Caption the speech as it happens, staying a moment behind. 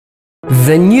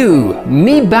The new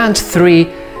Mi Band 3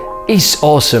 is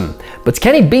awesome, but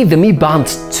can it beat the Mi Band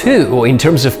 2 in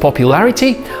terms of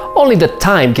popularity? Only the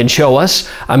time can show us.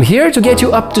 I'm here to get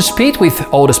you up to speed with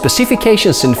all the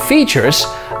specifications and features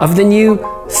of the new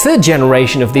third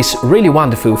generation of this really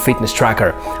wonderful fitness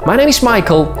tracker. My name is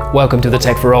Michael, welcome to the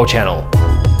Tech for All channel.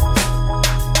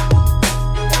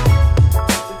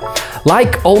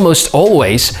 Like almost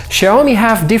always, Xiaomi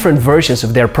have different versions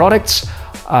of their products,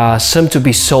 some to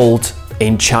be sold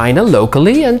in China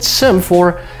locally and some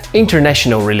for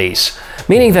international release,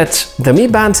 meaning that the Mi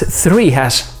Band 3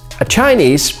 has a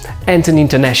Chinese and an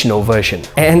international version.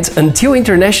 And until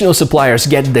international suppliers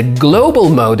get the global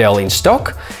model in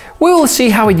stock, we will see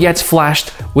how it gets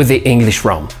flashed with the English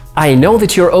ROM. I know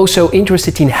that you're also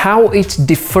interested in how it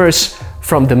differs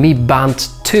from the Mi Band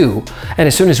 2, and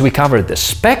as soon as we cover the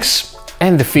specs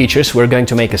and the features, we're going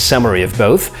to make a summary of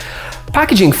both.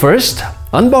 Packaging first.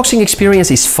 Unboxing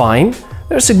experience is fine.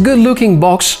 There's a good looking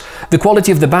box. The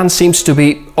quality of the band seems to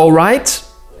be alright.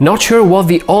 Not sure what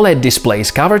the OLED display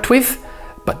is covered with,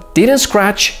 but didn't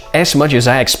scratch as much as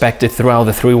I expected throughout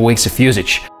the 3 weeks of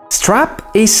usage.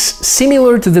 Strap is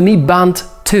similar to the Mi Band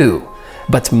 2,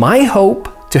 but my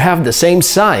hope to have the same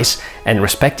size and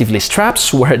respectively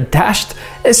straps were dashed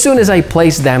as soon as I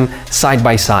placed them side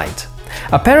by side.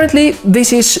 Apparently,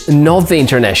 this is not the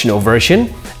international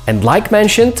version, and like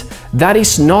mentioned, that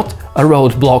is not a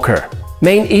road blocker.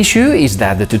 Main issue is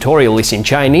that the tutorial is in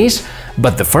Chinese,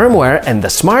 but the firmware and the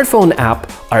smartphone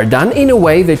app are done in a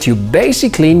way that you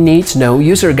basically need no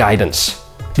user guidance.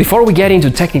 Before we get into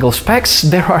technical specs,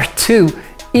 there are 2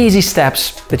 easy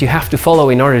steps that you have to follow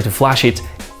in order to flash it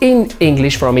in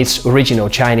English from its original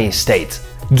Chinese state.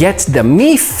 Get the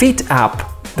Mi Fit app,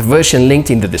 the version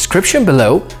linked in the description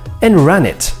below, and run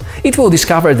it. It will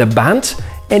discover the band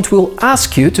and will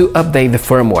ask you to update the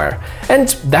firmware. And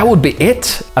that would be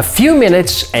it. A few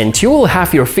minutes and you will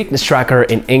have your fitness tracker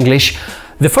in English.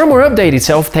 The firmware update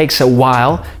itself takes a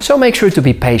while, so make sure to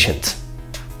be patient.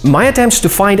 My attempts to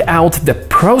find out the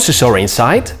processor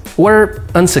inside were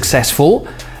unsuccessful,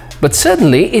 but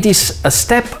certainly it is a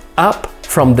step up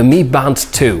from the Mi Band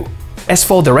 2. As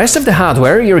for the rest of the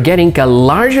hardware, you're getting a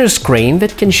larger screen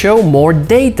that can show more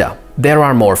data. There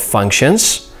are more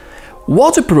functions,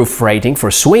 waterproof rating for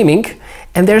swimming,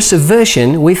 and there's a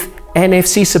version with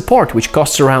NFC support which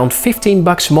costs around 15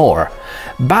 bucks more.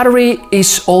 Battery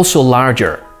is also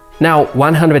larger, now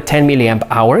 110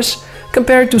 mAh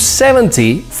compared to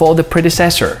 70 for the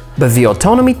predecessor, but the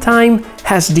autonomy time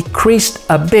has decreased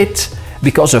a bit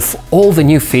because of all the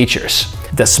new features.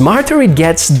 The smarter it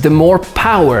gets, the more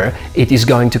power it is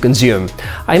going to consume.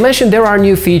 I mentioned there are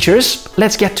new features,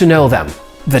 let's get to know them.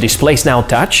 The display is now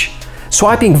touch.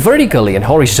 Swiping vertically and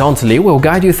horizontally will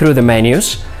guide you through the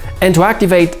menus, and to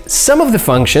activate some of the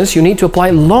functions you need to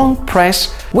apply long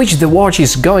press, which the watch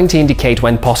is going to indicate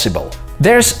when possible.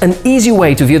 There's an easy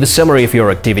way to view the summary of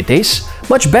your activities,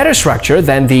 much better structure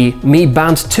than the Mi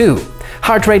Band 2.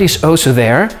 Heart rate is also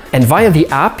there, and via the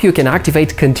app you can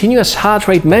activate continuous heart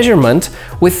rate measurement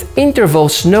with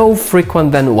intervals no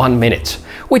frequent than 1 minute,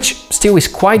 which still is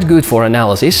quite good for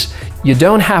analysis. You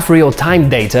don't have real-time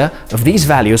data of these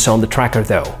values on the tracker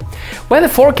though. Weather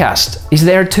forecast is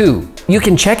there too. You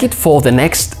can check it for the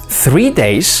next 3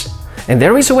 days, and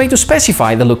there is a way to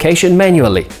specify the location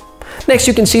manually. Next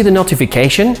you can see the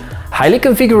notification, highly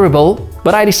configurable,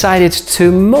 but I decided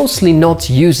to mostly not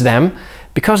use them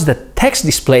because the text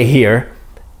display here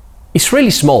is really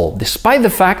small, despite the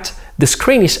fact the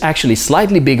screen is actually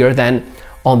slightly bigger than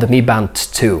on the Mi Band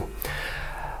 2.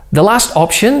 The last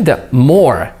option, the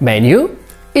More menu,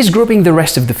 is grouping the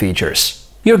rest of the features.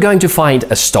 You're going to find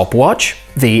a stopwatch,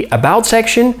 the About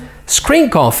section, screen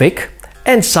config,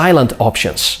 and silent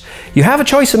options. You have a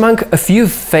choice among a few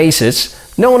faces.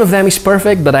 No one of them is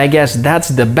perfect, but I guess that's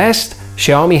the best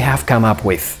Xiaomi have come up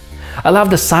with. I love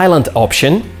the silent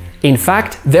option. In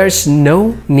fact, there's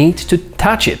no need to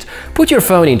touch it. Put your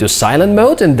phone into silent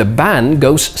mode and the band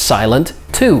goes silent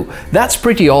too. That's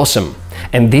pretty awesome.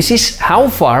 And this is how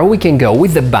far we can go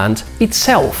with the band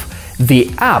itself. The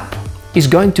app is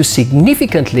going to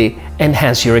significantly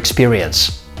enhance your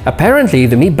experience. Apparently,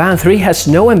 the Mi Band 3 has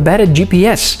no embedded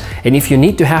GPS, and if you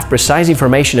need to have precise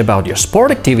information about your sport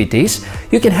activities,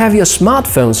 you can have your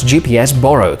smartphone's GPS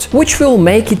borrowed, which will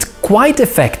make it quite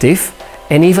effective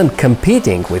and even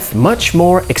competing with much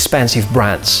more expensive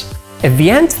brands. At the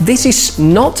end, this is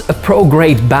not a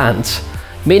pro-grade band,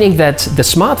 meaning that the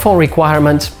smartphone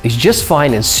requirement is just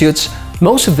fine and suits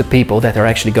most of the people that are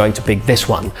actually going to pick this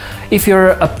one. If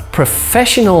you're a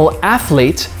professional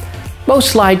athlete,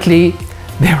 most likely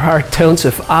there are tons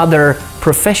of other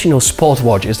professional sport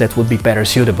watches that would be better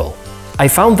suitable. I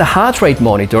found the heart rate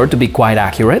monitor to be quite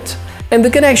accurate, and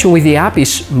the connection with the app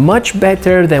is much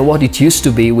better than what it used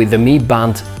to be with the Mi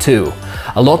Band 2.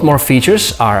 A lot more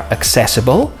features are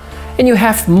accessible, and you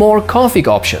have more config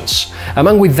options.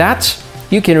 Among with that,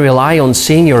 you can rely on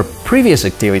seeing your previous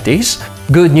activities.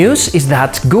 Good news is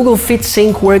that Google Fit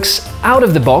Sync works out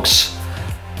of the box.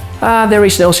 There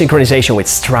is no synchronization with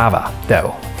Strava,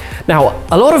 though. Now,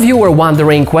 a lot of you were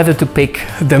wondering whether to pick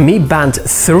the Mi Band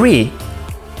 3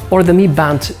 or the Mi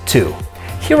Band 2.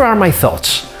 Here are my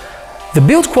thoughts. The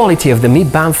build quality of the Mi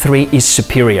Band 3 is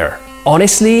superior.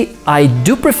 Honestly, I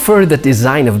do prefer the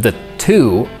design of the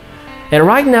 2, and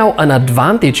right now an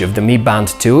advantage of the Mi Band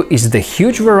 2 is the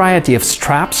huge variety of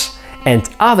straps and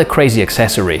other crazy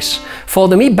accessories. For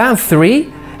the Mi Band 3,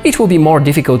 it will be more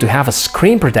difficult to have a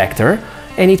screen protector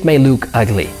and it may look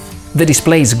ugly. The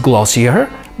display is glossier,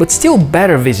 but still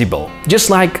better visible. Just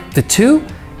like the 2,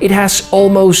 it has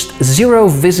almost zero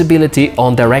visibility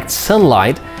on direct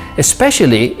sunlight,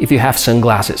 especially if you have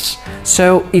sunglasses.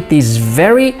 So it is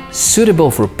very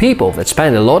suitable for people that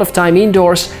spend a lot of time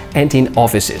indoors and in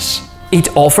offices.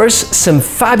 It offers some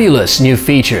fabulous new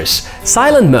features.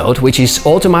 Silent mode, which is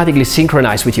automatically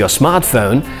synchronized with your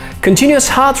smartphone, continuous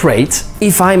heart rate,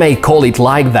 if I may call it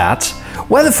like that,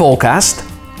 weather forecast,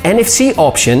 NFC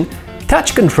option,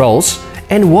 touch controls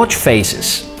and watch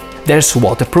faces. There's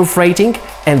waterproof rating,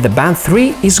 and the Band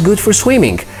 3 is good for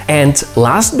swimming. And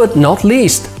last but not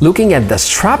least, looking at the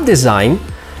strap design,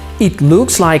 it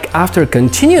looks like after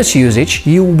continuous usage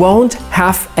you won't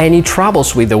have any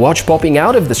troubles with the watch popping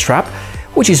out of the strap,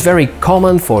 which is very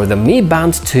common for the Mi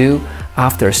Band 2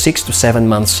 after 6 to 7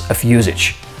 months of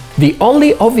usage. The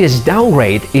only obvious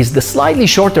downgrade is the slightly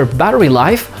shorter battery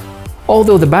life,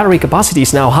 although the battery capacity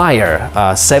is now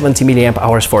higher, 70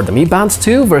 mAh for the Mi Band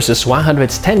 2 versus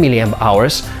 110 mAh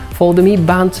for the Mi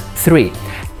Band 3.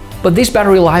 But this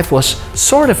battery life was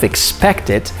sort of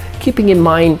expected, keeping in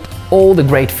mind all the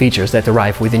great features that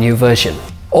arrive with the new version.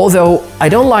 Although I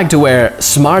don't like to wear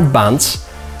smart bands,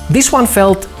 this one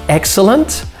felt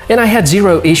excellent and I had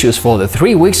zero issues for the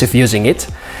 3 weeks of using it.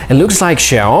 It looks like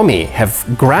Xiaomi have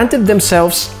granted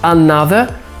themselves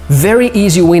another very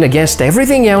easy win against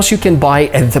everything else you can buy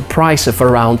at the price of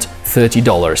around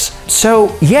 $30.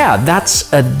 So yeah,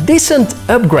 that's a decent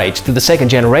upgrade to the second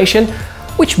generation,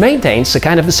 which maintains a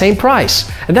kind of the same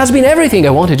price. And that's been everything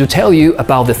I wanted to tell you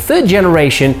about the third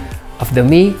generation of the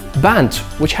Mi Band,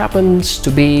 which happens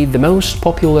to be the most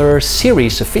popular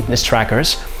series of fitness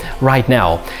trackers right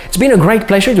now. It's been a great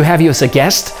pleasure to have you as a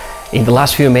guest in the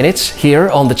last few minutes here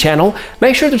on the channel.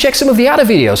 Make sure to check some of the other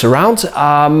videos around.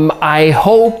 I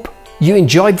hope you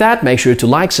enjoyed that. Make sure to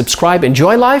like, subscribe,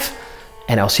 enjoy life,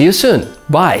 and I'll see you soon.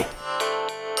 Bye!